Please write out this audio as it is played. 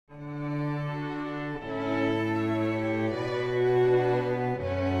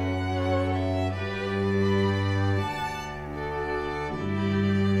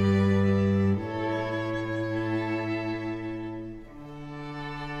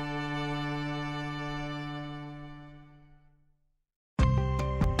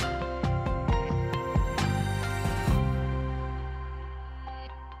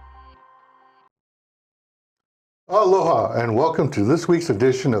Aloha and welcome to this week's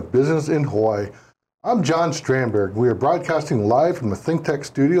edition of Business in Hawaii. I'm John Strandberg. We are broadcasting live from the ThinkTech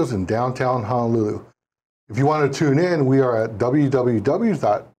studios in downtown Honolulu. If you want to tune in, we are at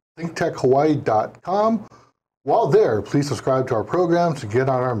www.thinktechhawaii.com. While there, please subscribe to our program to get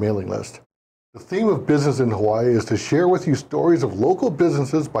on our mailing list. The theme of Business in Hawaii is to share with you stories of local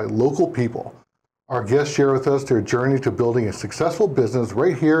businesses by local people. Our guests share with us their journey to building a successful business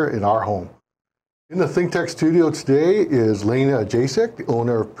right here in our home. In the ThinkTech studio today is Leina Ijacic, the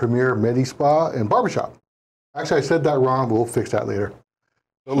owner of Premier MediSpa and Barbershop. Actually, I said that wrong, but we'll fix that later.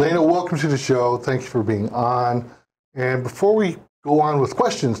 So, Leina, welcome to the show. Thank you for being on. And before we go on with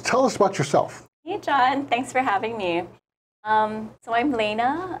questions, tell us about yourself. Hey, John. Thanks for having me. So I'm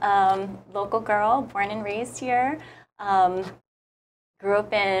Leina, local girl, born and raised here. Grew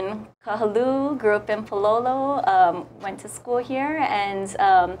up in Kahalu, grew up in Pololo, went to school here, and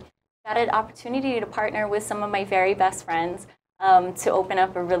got an opportunity to partner with some of my very best friends to open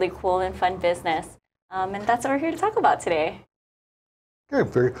up a really cool and fun business. And that's what we're here to talk about today.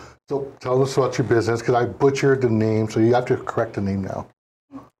 Okay, so tell us about your business, because I butchered the name, so you have to correct the name now.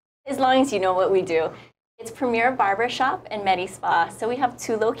 As long as you know what we do. It's Premier Barbershop and MediSpa. So we have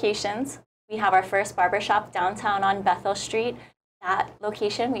 2 locations. We have our first barbershop downtown on Bethel Street. That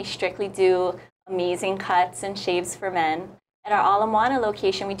location, we strictly do amazing cuts and shaves for men. At our Ala Moana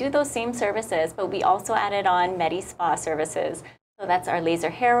location, we do those same services, but we also added on MediSpa services. So that's our laser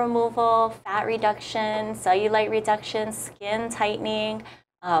hair removal, fat reduction, cellulite reduction, skin tightening,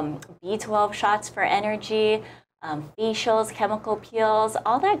 B12 shots for energy, facials, chemical peels,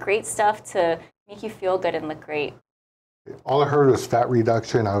 all that great stuff to make you feel good and look great. All I heard was fat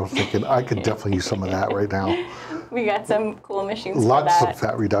reduction. I was thinking I could definitely use some of that right now. We got some cool machines for Lots that. of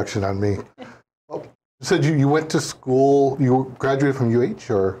fat reduction on me. Well, you said you went to school, you graduated from UH,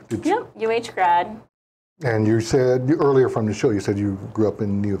 or did you? Yep, UH grad. And you said earlier from the show, you said you grew up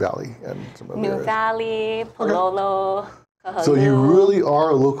in New Valley and some other areas. Valley, Pololo, Kahalu. So you really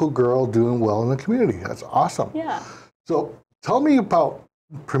are a local girl doing well in the community. That's awesome. Yeah. So tell me about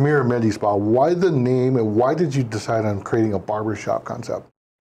Premier MediSpa. Why the name, and why did you decide on creating a barbershop concept?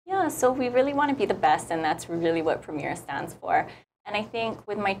 Yeah, so we really want to be the best, and that's really what Premier stands for. And I think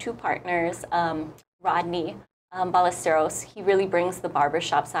with my 2 partners, Rodney Ballesteros, he really brings the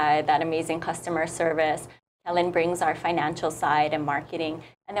barbershop side, that amazing customer service. Kellen brings our financial side and marketing.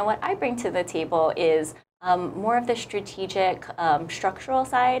 And then what I bring to the table is more of the strategic, structural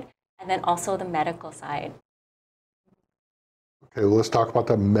side, and then also the medical side. Okay, well, let's talk about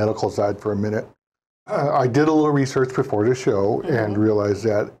the medical side for a minute. I did a little research before the show and realized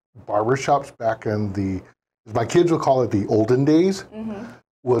that barbershops back in the, my kids would call it the olden days,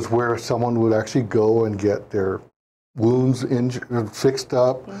 was where someone would actually go and get their wounds fixed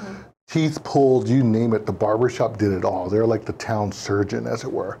up, teeth pulled, you name it. The barbershop did it all. They're like the town surgeon, as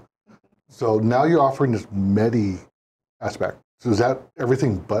it were. So now you're offering this Medi aspect. So is that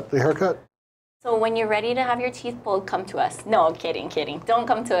everything but the haircut? So when you're ready to have your teeth pulled, come to us. No, kidding. Don't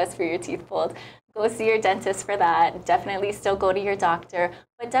come to us for your teeth pulled. Go see your dentist for that. Definitely still go to your doctor.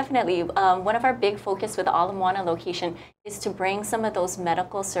 But definitely, one of our big focus with the Ala Moana location is to bring some of those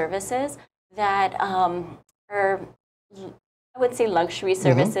medical services that are, I would say, luxury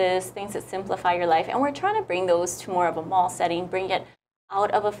services, things that simplify your life. And we're trying to bring those to more of a mall setting, bring it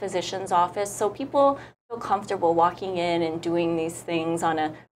out of a physician's office so people feel comfortable walking in and doing these things on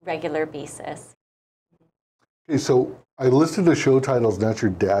a regular basis. Okay, so I listed the show titles, not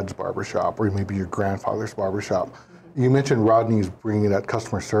your dad's barbershop or maybe your grandfather's barbershop. You mentioned Rodney's bringing that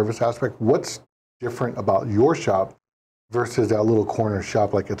customer service aspect. What's different about your shop versus that little corner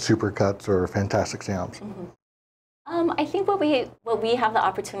shop like at Supercuts or Fantastic Sam's? I think what we have the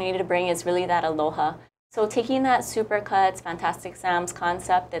opportunity to bring is really that aloha. So taking that Supercuts, Fantastic Sam's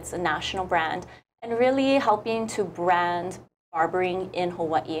concept that's a national brand and really helping to brand barbering in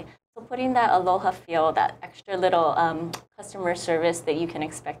Hawaii. So putting that aloha feel, that extra little customer service that you can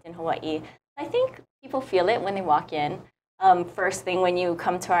expect in Hawaii. I think people feel it when they walk in. First thing when you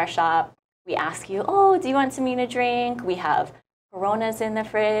come to our shop, we ask you, oh, do you want to meet a drink? We have Coronas in the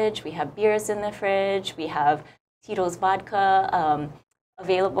fridge. We have beers in the fridge. We have Tito's vodka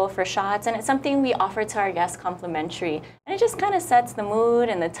available for shots. And it's something we offer to our guests complimentary. And it just kind of sets the mood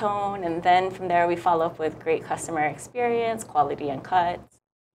and the tone. And then from there, we follow up with great customer experience, quality and cuts.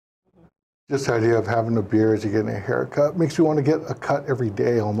 This idea of having a beer as you're getting a haircut makes you want to get a cut every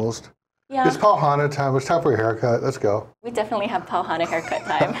day almost. Yeah. It's Pauhana time. It's time for a haircut. Let's go. We definitely have Pauhana haircut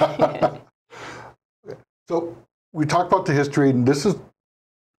time. So we talked about the history, and this is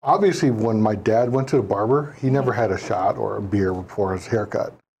obviously when my dad went to the barber, he never had a shot or a beer before his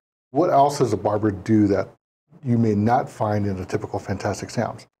haircut. What else does a barber do that you may not find in a typical Fantastic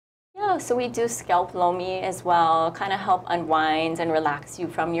Sam's? Yeah, so we do scalp lomi as well, kind of help unwind and relax you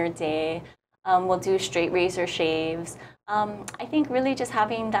from your day. We'll do straight razor shaves. I think really just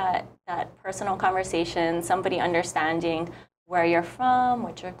having that personal conversation, somebody understanding where you're from,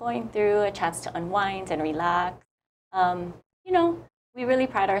 what you're going through, a chance to unwind and relax. You know, we really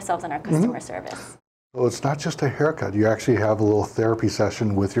pride ourselves on our customer service. So it's not just a haircut. You actually have a little therapy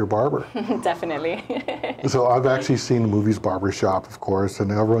session with your barber. Definitely. So I've actually seen the movies Barbershop, of course,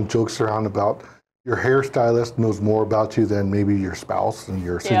 and everyone jokes around about your hairstylist knows more about you than maybe your spouse and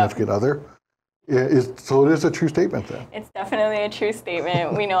your significant other. So it is a true statement then. It's definitely a true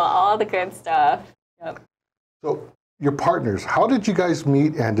statement. We know all the good stuff. Yep. So your partners, how did you guys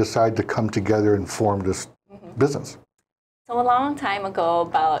meet and decide to come together and form this business? So a long time ago,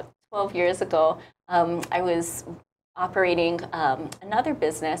 about 12 years ago, I was operating another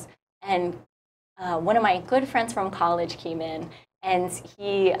business, and one of my good friends from college came in, and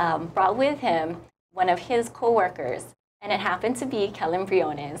he brought with him one of his coworkers, and it happened to be Kellen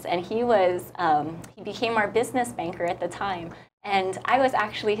Briones, and he became our business banker at the time, and I was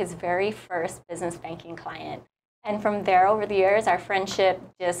actually his very first business banking client. And from there, over the years, our friendship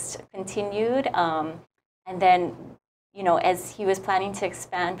just continued, and then, you know, as he was planning to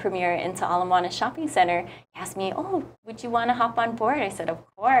expand Premier into Ala Moana Shopping Center, he asked me, "Oh, would you want to hop on board?" I said, "Of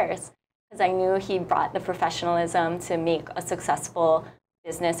course," because I knew he brought the professionalism to make a successful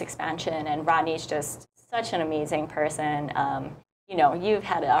business expansion. And Rodney's just such an amazing person. You know, you've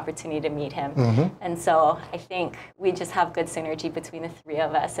had the opportunity to meet him. And so I think we just have good synergy between the three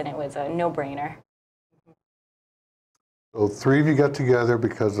of us, and it was a no-brainer. So three of you got together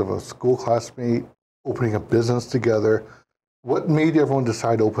because of a school classmate opening a business together. What made everyone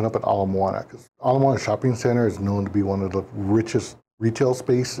decide to open up at Ala Moana? Because Ala Moana Shopping Center is known to be one of the richest retail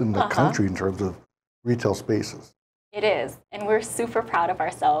space in the country in terms of retail spaces. It is, and we're super proud of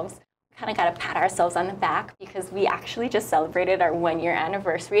ourselves. Kind of got to pat ourselves on the back because we actually just celebrated our 1-year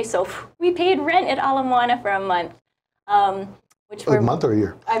anniversary. So we paid rent at Ala Moana for a month. Which a month or a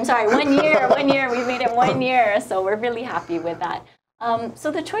year? I'm sorry, 1 year. 1 year. We made it 1 year, so we're really happy with that. So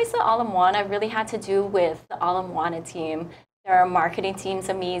the choice of Ala Moana really had to do with the Ala Moana team. Their marketing team's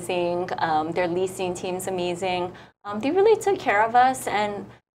amazing. Their leasing team's amazing. They really took care of us, and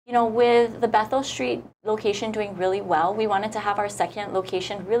you know, with the Bethel Street location doing really well, we wanted to have our second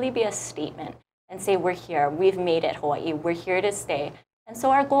location really be a statement and say, we're here, we've made it Hawaii, we're here to stay. And so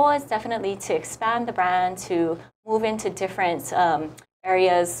our goal is definitely to expand the brand, to move into different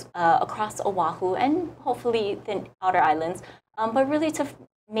areas across Oahu and hopefully the outer islands, but really to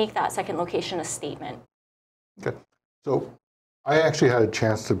make that second location a statement. Okay. So I actually had a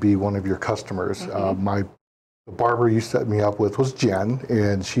chance to be one of your customers. The barber you set me up with was Jen,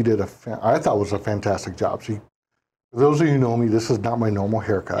 and she did I thought was a fantastic job. For those of you who know me, this is not my normal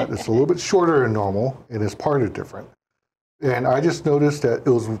haircut. It's a little bit shorter than normal, and it's parted different. And I just noticed that it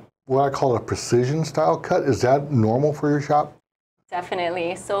was what I call a precision style cut. Is that normal for your shop?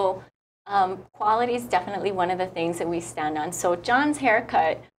 Definitely. So quality is definitely one of the things that we stand on. So John's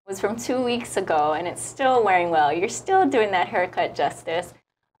haircut was from 2 weeks ago, and it's still wearing well. You're still doing that haircut justice.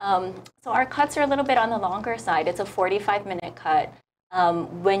 So our cuts are a little bit on the longer side. It's a 45-minute cut.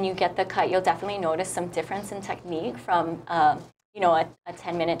 When you get the cut, you'll definitely notice some difference in technique from you know, a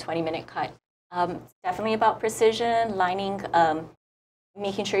 10-minute, 20-minute cut. It's definitely about precision, lining,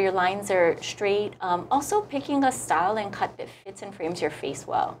 making sure your lines are straight. Also picking a style and cut that fits and frames your face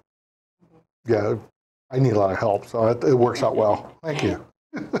well. Yeah, I need a lot of help, so it works out well. Thank you.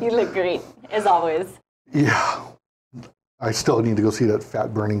 You look great, as always. Yeah. I still need to go see that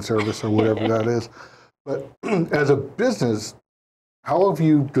fat burning service or whatever that is. But as a business, how have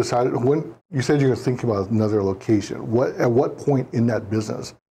you decided, when you said you're thinking about another location, at what point in that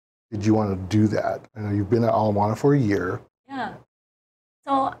business did you want to do that? I know you've been at Ala Moana for a year. Yeah.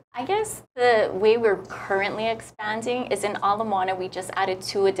 So I guess the way we're currently expanding is in Ala Moana, we just added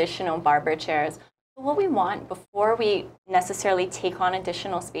 2 additional barber chairs. So what we want before we necessarily take on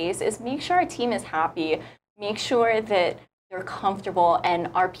additional space is make sure our team is happy, make sure that they're comfortable, and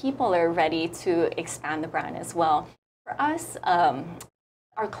our people are ready to expand the brand as well. For us,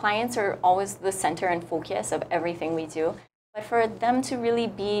 our clients are always the center and focus of everything we do. But for them to really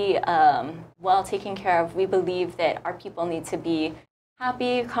be well taken care of, we believe that our people need to be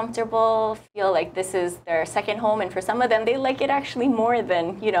happy, comfortable, feel like this is their second home. And for some of them, they like it actually more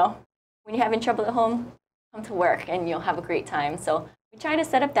than, you know, when you're having trouble at home, come to work and you'll have a great time. So we try to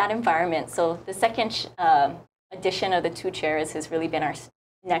set up that environment. So the second addition of the 2 chairs has really been our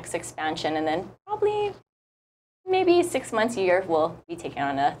next expansion. And then probably maybe 6 months, a year, we'll be taking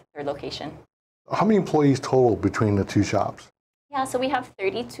on a 3rd location. How many employees total between the two shops? Yeah, so we have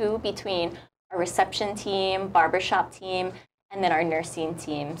 32 between our reception team, barbershop team, and then our nursing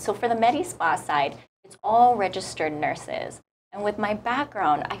team. So for the MediSpa side, it's all registered nurses. And with my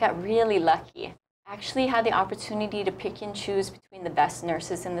background, I got really lucky. I actually had the opportunity to pick and choose between the best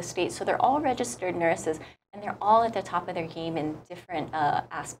nurses in the state. So they're all registered nurses, and they're all at the top of their game in different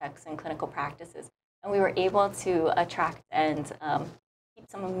aspects and clinical practices. And we were able to attract and keep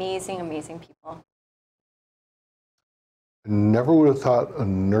some amazing, amazing people. I never would have thought a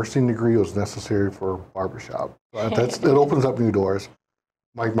nursing degree was necessary for a barbershop. It opens up new doors.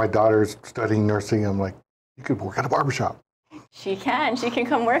 My daughter's studying nursing. I'm like, you could work at a barbershop. She can. She can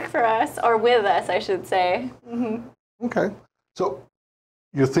come work for us, or with us, I should say. Mm-hmm. Okay. So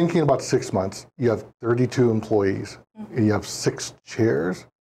you're thinking about 6 months. You have 32 employees. Mm-hmm. And you have 6 chairs.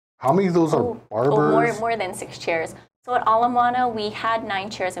 How many of those are barbers? More than 6 chairs. So at Ala Moana, we had 9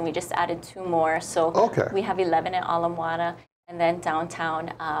 chairs, and we just added 2 more. So we have 11 at Ala Moana, and then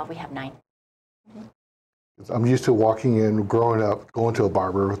downtown we have 9. Mm-hmm. I'm used to walking in, growing up, going to a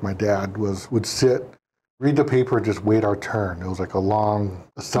barber with my dad, would sit, read the paper, and just wait our turn. It was like a long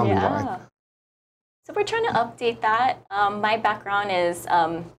assembly line. So we're trying to update that. My background is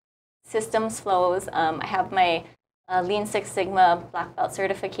systems flows. I have my Lean Six Sigma black belt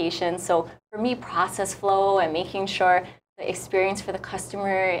certification. So for me, process flow and making sure the experience for the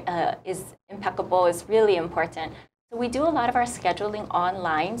customer is impeccable is really important. So we do a lot of our scheduling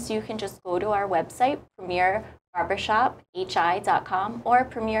online. So you can just go to our website, premierbarbershophi.com or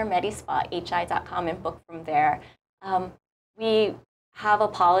premiermedispahi.com, and book from there. We have a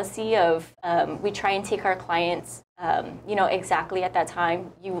policy of we try and take our clients, exactly at that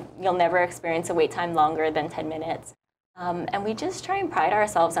time. You'll never experience a wait time longer than 10 minutes. And we just try and pride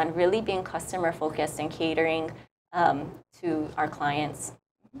ourselves on really being customer focused and catering to our clients.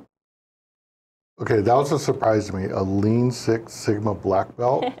 Okay, that was a surprise to me. A Lean Six Sigma black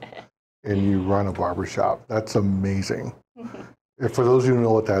belt, and you run a barbershop. That's amazing. If for those of you who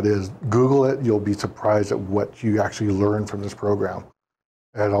know what that is, Google it. You'll be surprised at what you actually learn from this program.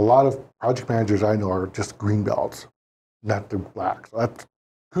 And a lot of project managers I know are just green belts, not the black. So that's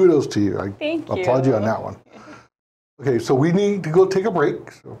kudos to you. Thank you. Applaud you on that one. Okay, so we need to go take a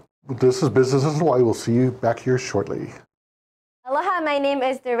break. So this is Business in Hawaii. We'll see you back here shortly. Aloha, my name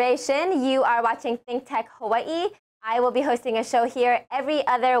is Duration. You are watching ThinkTech Hawaii. I will be hosting a show here every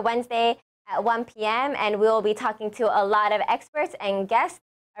other Wednesday at 1 p.m. and we will be talking to a lot of experts and guests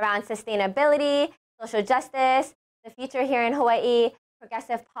around sustainability, social justice, the future here in Hawaii,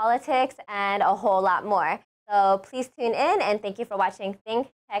 progressive politics, and a whole lot more. So please tune in, and thank you for watching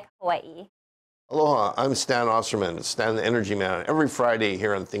ThinkTech Hawaii. Aloha, I'm Stan Osserman, Stan the Energy Man, every Friday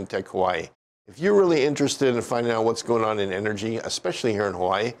here on ThinkTech Hawaii. If you're really interested in finding out what's going on in energy, especially here in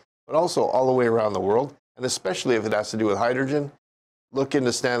Hawaii, but also all the way around the world, and especially if it has to do with hydrogen, look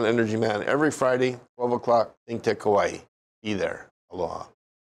into Stan the Energy Man every Friday, 12 o'clock, ThinkTech Hawaii. Be there. Aloha.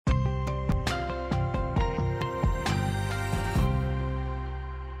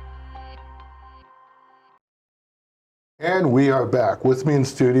 And we are back. With me in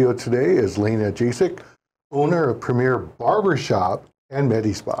studio today is Leina Ijacic, owner of Premier Barbershop and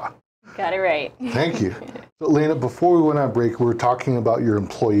MediSpa. Got it right. Thank you. So Leina, before we went on break, we were talking about your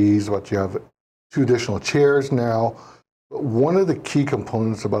employees, what you have 2 additional chairs now. But one of the key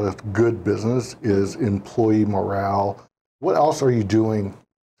components about a good business is employee morale. What else are you doing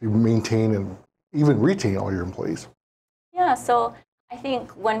to maintain and even retain all your employees? Yeah, so I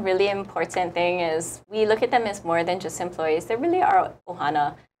think one really important thing is we look at them as more than just employees. They really are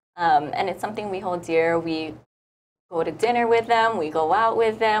ohana, and it's something we hold dear. We go to dinner with them, we go out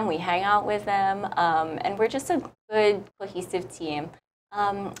with them, we hang out with them, and we're just a good, cohesive team.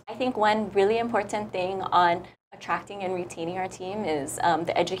 I think one really important thing on attracting and retaining our team is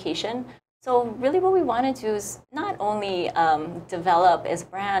the education. So really what we want to do is not only develop as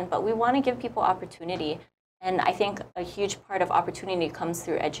brand, but we want to give people opportunity. And I think a huge part of opportunity comes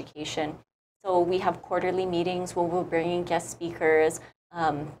through education. So we have quarterly meetings where we're bringing guest speakers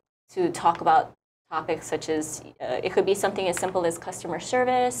to talk about topics such as, it could be something as simple as customer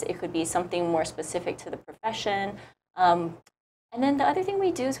service, it could be something more specific to the profession. And then the other thing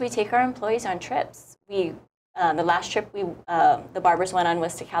we do is we take our employees on trips. The last trip the barbers went on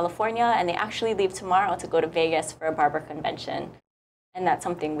was to California, and they actually leave tomorrow to go to Vegas for a barber convention. And that's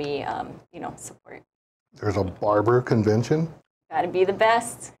something we support. There's a barber convention? Gotta be the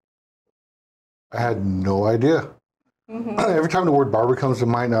best. I had no idea. Mm-hmm. Every time the word barber comes to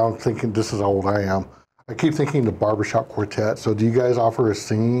mind now, I'm thinking, this is how old I am. I keep thinking the Barbershop Quartet. So do you guys offer a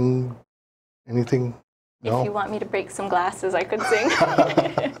singing, anything? No? If you want me to break some glasses, I could sing.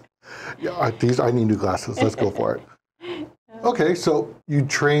 Yeah, I need new glasses. Let's go for it. Okay, so you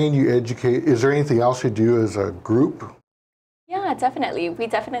train, you educate. Is there anything else you do as a group? Yeah, definitely. We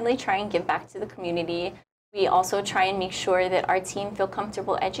definitely try and give back to the community. We also try and make sure that our team feel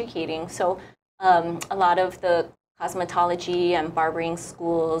comfortable educating. So a lot of the cosmetology and barbering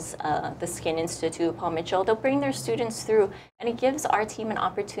schools, the Skin Institute, Paul Mitchell, they'll bring their students through, and it gives our team an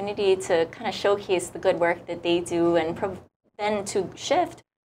opportunity to kind of showcase the good work that they do, and then to shift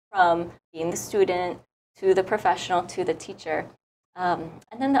from being the student to the professional to the teacher. And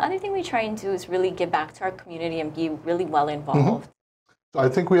then the other thing we try and do is really give back to our community and be really well involved. So I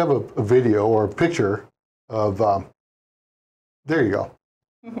think we have a video or a picture of, there you go.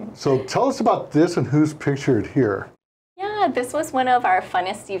 So tell us about this and who's pictured here. Yeah, this was one of our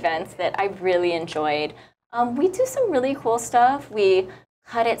funnest events that I really enjoyed. We do some really cool stuff. We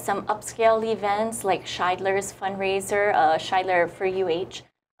cut at some upscale events like Scheidler's fundraiser, Scheidler for UH.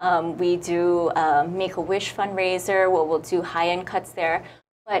 We do Make-A-Wish fundraiser where we'll do high-end cuts there.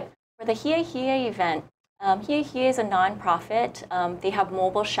 But for the Hia Hia event, Hia Hia is a nonprofit. They have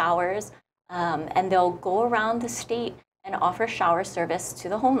mobile showers, and they'll go around the state and offer shower service to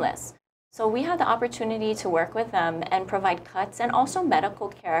the homeless. So we had the opportunity to work with them and provide cuts and also medical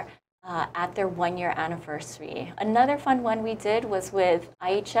care at their 1-year anniversary. Another fun one we did was with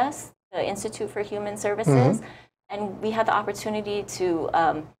IHS, the Institute for Human Services, and we had the opportunity to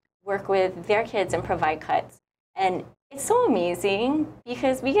work with their kids and provide cuts. And it's so amazing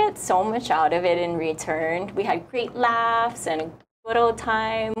because we get so much out of it in return. We had great laughs and a good old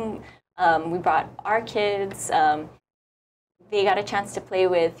time. We brought our kids. They got a chance to play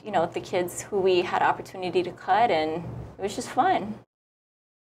with, the kids who we had opportunity to cut, and it was just fun.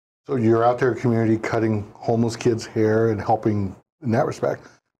 So you're out there in the community cutting homeless kids' hair and helping in that respect.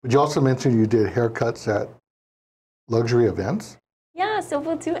 But you also mentioned you did haircuts at luxury events? Yeah, so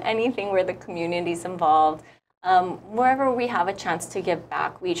we'll do anything where the community's involved. Wherever we have a chance to give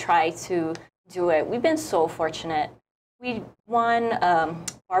back, we try to do it. We've been so fortunate. We won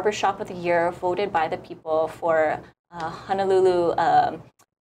Barbershop of the Year, voted by the people for Honolulu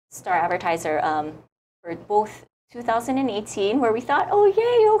Star Advertiser for both 2018, where we thought, oh,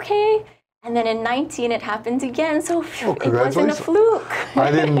 yay, okay. And then in 19, it happened again, so it wasn't a fluke.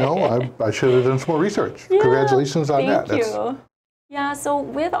 I didn't know. I should have done some more research. Yeah, congratulations on that. Thank you. Yeah, so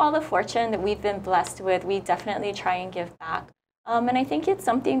with all the fortune that we've been blessed with, we definitely try and give back. And I think it's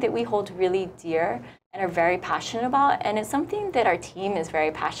something that we hold really dear and are very passionate about, and it's something that our team is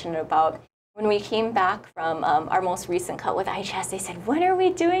very passionate about. When we came back from our most recent cut with IHS, they said, when are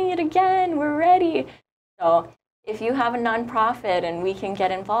we doing it again? We're ready. So if you have a nonprofit and we can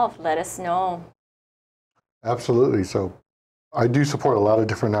get involved, let us know. Absolutely. So I do support a lot of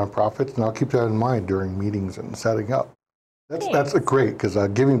different nonprofits, and I'll keep that in mind during meetings and setting up. That's great, because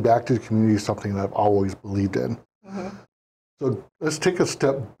giving back to the community is something that I've always believed in. So let's take a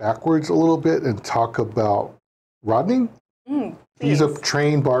step backwards a little bit and talk about Rodney. He's a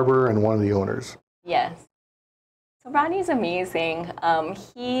trained barber and one of the owners. Yes. So Rodney's amazing.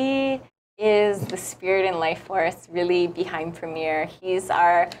 He is the spirit and life force really behind Premier. He's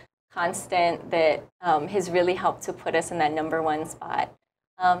our constant that has really helped to put us in that #1 spot.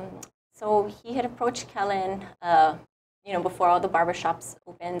 So he had approached Kellen, before all the barbershops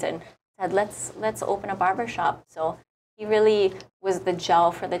opened, and said, let's open a barbershop. So he really was the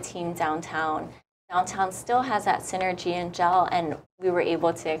gel for the team downtown. Downtown still has that synergy and gel, and we were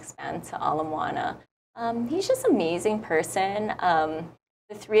able to expand to Ala Moana. He's just an amazing person.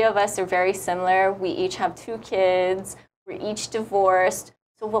 The three of us are very similar. We each have 2 kids. We're each divorced.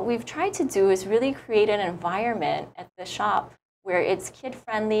 So what we've tried to do is really create an environment at the shop where it's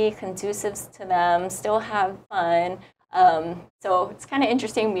kid-friendly, conducive to them, still have fun. So it's kind of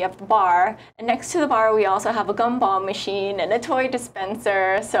interesting. We have the bar, and next to the bar we also have a gumball machine and a toy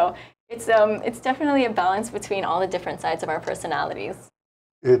dispenser. So it's definitely a balance between all the different sides of our personalities.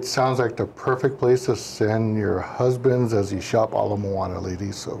 It sounds like the perfect place to send your husbands as you shop Ala Moana,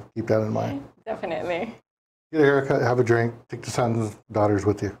 ladies. So keep that in mind. Definitely. Get a haircut, have a drink, take the sons, daughters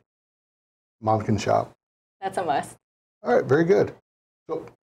with you. Mom can shop. That's a must. All right, very good. So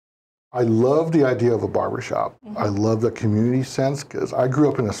I love the idea of a barbershop. I love the community sense, because I grew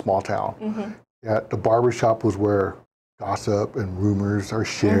up in a small town. The barbershop was where gossip and rumors are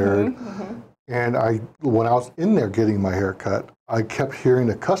shared. And when I was in there getting my hair cut, I kept hearing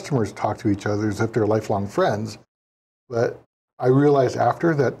the customers talk to each other as if they're lifelong friends. But I realized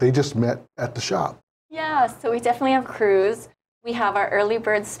after that they just met at the shop. Yeah, so we definitely have crews. We have our early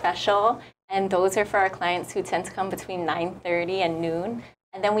bird special, and those are for our clients who tend to come between 9:30 and noon.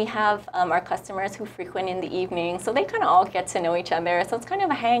 And then we have our customers who frequent in the evening, so they kind of all get to know each other. So it's kind of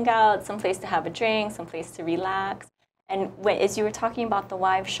a hangout, some place to have a drink, some place to relax. And as you were talking about the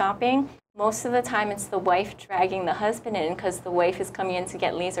wives shopping, most of the time it's the wife dragging the husband in because the wife is coming in to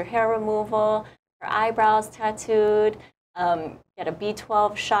get laser hair removal, her eyebrows tattooed, get a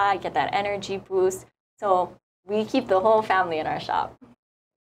B12 shot, get that energy boost. So we keep the whole family in our shop.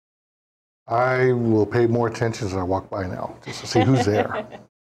 I will pay more attention as I walk by now, just to see who's there.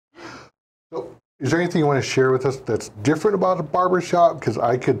 So, is there anything you want to share with us that's different about a barbershop? Because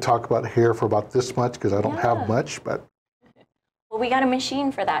I could talk about hair for about this much because I don't have much, but. Well, we got a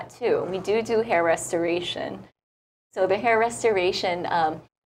machine for that too. We do hair restoration. So the hair restoration,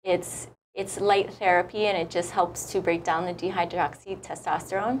 it's light therapy, and it just helps to break down the dehydroxy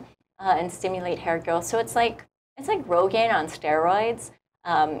testosterone and stimulate hair growth. So it's like Rogaine on steroids.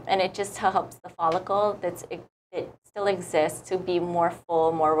 And it just helps the follicle it still exists to be more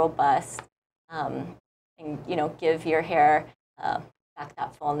full, more robust, and give your hair back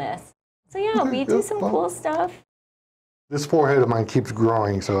that fullness. So yeah, we do some cool stuff. This forehead of mine keeps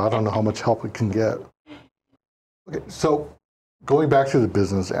growing, so I don't know how much help it can get. Okay, so going back to the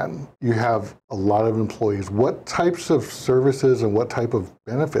business end, you have a lot of employees. What types of services and what type of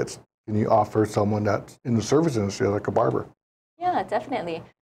benefits can you offer someone that's in the service industry, like a barber? Yeah, definitely.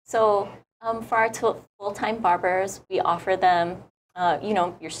 So for our full-time barbers, we offer them,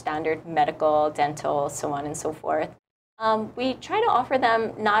 your standard medical, dental, so on and so forth. We try to offer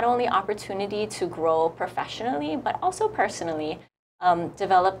them not only opportunity to grow professionally, but also personally,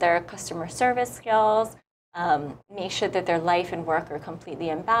 develop their customer service skills, make sure that their life and work are completely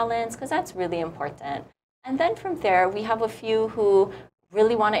in balance, because that's really important. And then from there, we have a few who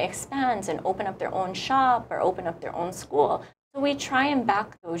really want to expand and open up their own shop or open up their own school. So we try and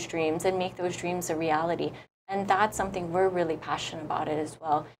back those dreams and make those dreams a reality. And that's something we're really passionate about it as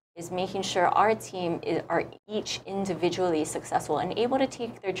well, is making sure our team are each individually successful and able to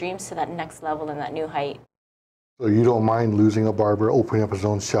take their dreams to that next level and that new height. So you don't mind losing a barber, opening up his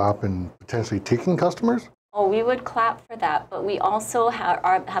own shop and potentially taking customers? Oh, we would clap for that, but we also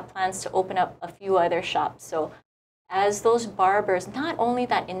have plans to open up a few other shops. So as those barbers, not only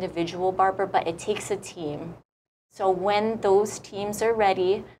that individual barber, but it takes a team. So when those teams are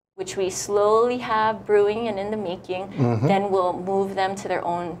ready, which we slowly have brewing and in the making, then we'll move them to their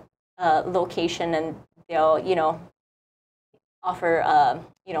own location, and they'll, offer,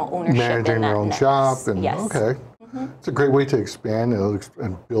 ownership. Managing their own shop. And, yes. Okay. It's a great way to expand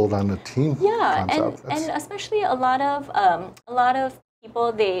and build on the team concept. And especially a lot of people,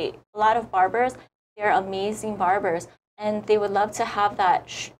 a lot of barbers, they're amazing barbers, and they would love to have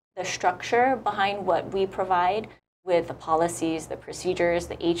that the structure behind what we provide with the policies, the procedures,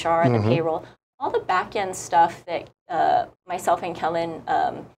 the HR, the payroll, all the back-end stuff that myself and Kellen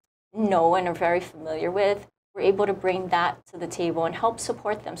know and are very familiar with. We're able to bring that to the table and help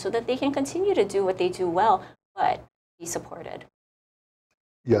support them so that they can continue to do what they do well, but be supported.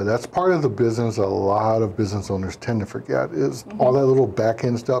 Yeah, that's part of the business a lot of business owners tend to forget is all that little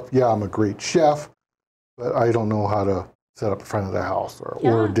back-end stuff. Yeah, I'm a great chef, but I don't know how to set up in front of the house or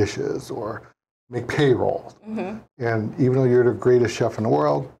order dishes or make payroll. And even though you're the greatest chef in the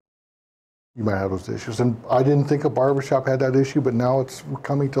world, you might have those issues. And I didn't think a barbershop had that issue, but now it's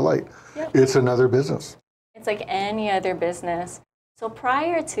coming to light. It's another business. It's like any other business. So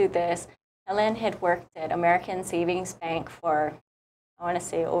prior to this, Helen had worked at American Savings Bank for, I want to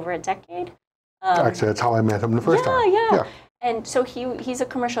say, over a decade. Actually, that's how I met him the first time. Yeah. And so he's a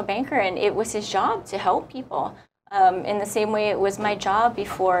commercial banker, and it was his job to help people. In the same way it was my job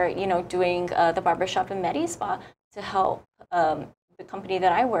before, doing the Barbershop and MediSpa to help the company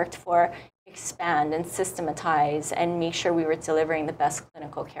that I worked for expand and systematize and make sure we were delivering the best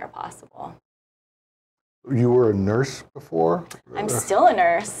clinical care possible. You were a nurse before? I'm still a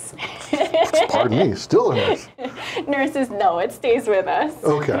nurse. Pardon me, still a nurse. Nurses, no, it stays with us.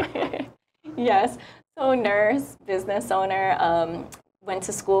 Okay. Yes. So nurse, business owner, went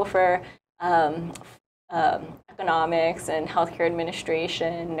to school for economics and healthcare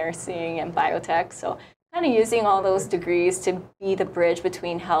administration, nursing, and biotech. So kind of using all those degrees to be the bridge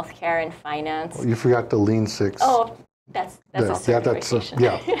between healthcare and finance. Oh, you forgot the Lean Six. Oh, that's a certification.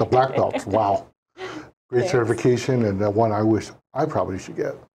 The black belts. Wow. Great certification, and that one I wish I probably should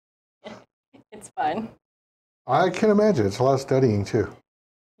get. It's fun. I can imagine. It's a lot of studying, too.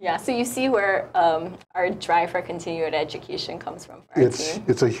 Yeah, so you see where our drive for continued education comes from for our team.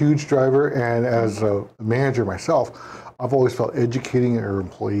 It's a huge driver, and as a manager myself, I've always felt educating your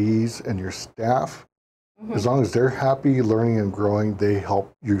employees and your staff, as long as they're happy, learning and growing, they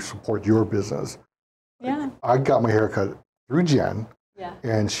help you support your business. Yeah. I got my hair cut through Jen. Yeah.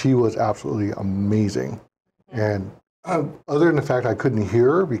 And she was absolutely amazing. And other than the fact I couldn't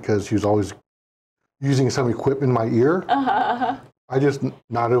hear her because she was always using some equipment in my ear, I just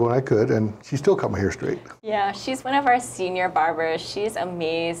nodded when I could, and she still cut my hair straight. Yeah, she's one of our senior barbers. She's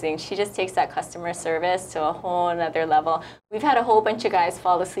amazing. She just takes that customer service to a whole another level. We've had a whole bunch of guys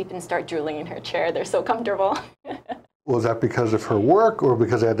fall asleep and start drooling in her chair. They're so comfortable. Was that because of her work or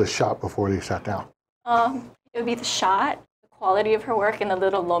because they had to shop before they sat down? It would be the shot, the quality of her work, and the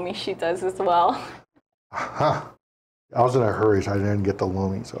little lomi she does as well. I was in a hurry, so I didn't get the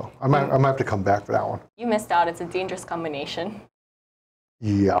looming, so I might have to come back for that one. You missed out. It's a dangerous combination.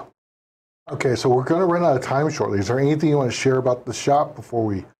 Yeah. Okay, so we're going to run out of time shortly. Is there anything you want to share about the shop before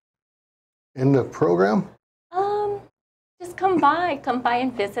we end the program? Just come by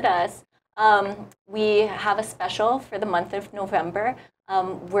and visit us. We have a special for the month of November.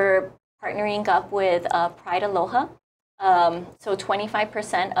 We're partnering up with Pride Aloha. So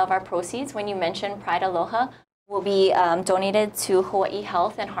 25% of our proceeds, when you mention Pride Aloha, will be donated to Hawaii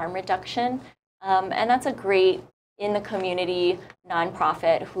Health and Harm Reduction. And that's a great in the community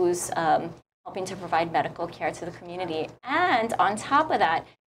nonprofit who's helping to provide medical care to the community. And on top of that,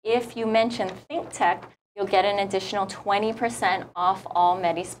 if you mention ThinkTech, you'll get an additional 20% off all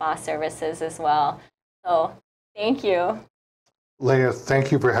MediSpa services as well. So thank you. Leina,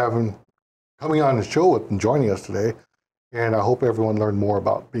 thank you for coming on the show and joining us today. And I hope everyone learned more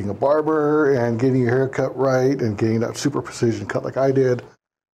about being a barber and getting your hair cut right and getting that super precision cut like I did.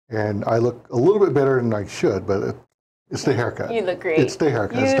 And I look a little bit better than I should, but it's the haircut. You look great. It's the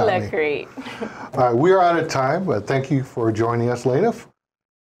haircut. You it's not look me. great. We are out of time, but thank you for joining us, Leina.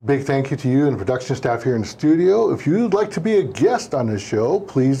 Big thank you to you and the production staff here in the studio. If you'd like to be a guest on this show,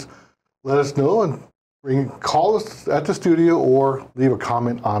 please let us know and call us at the studio or leave a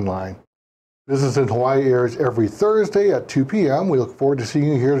comment online. Business in Hawaii airs every Thursday at 2 p.m. We look forward to seeing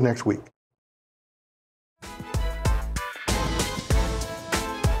you here next week.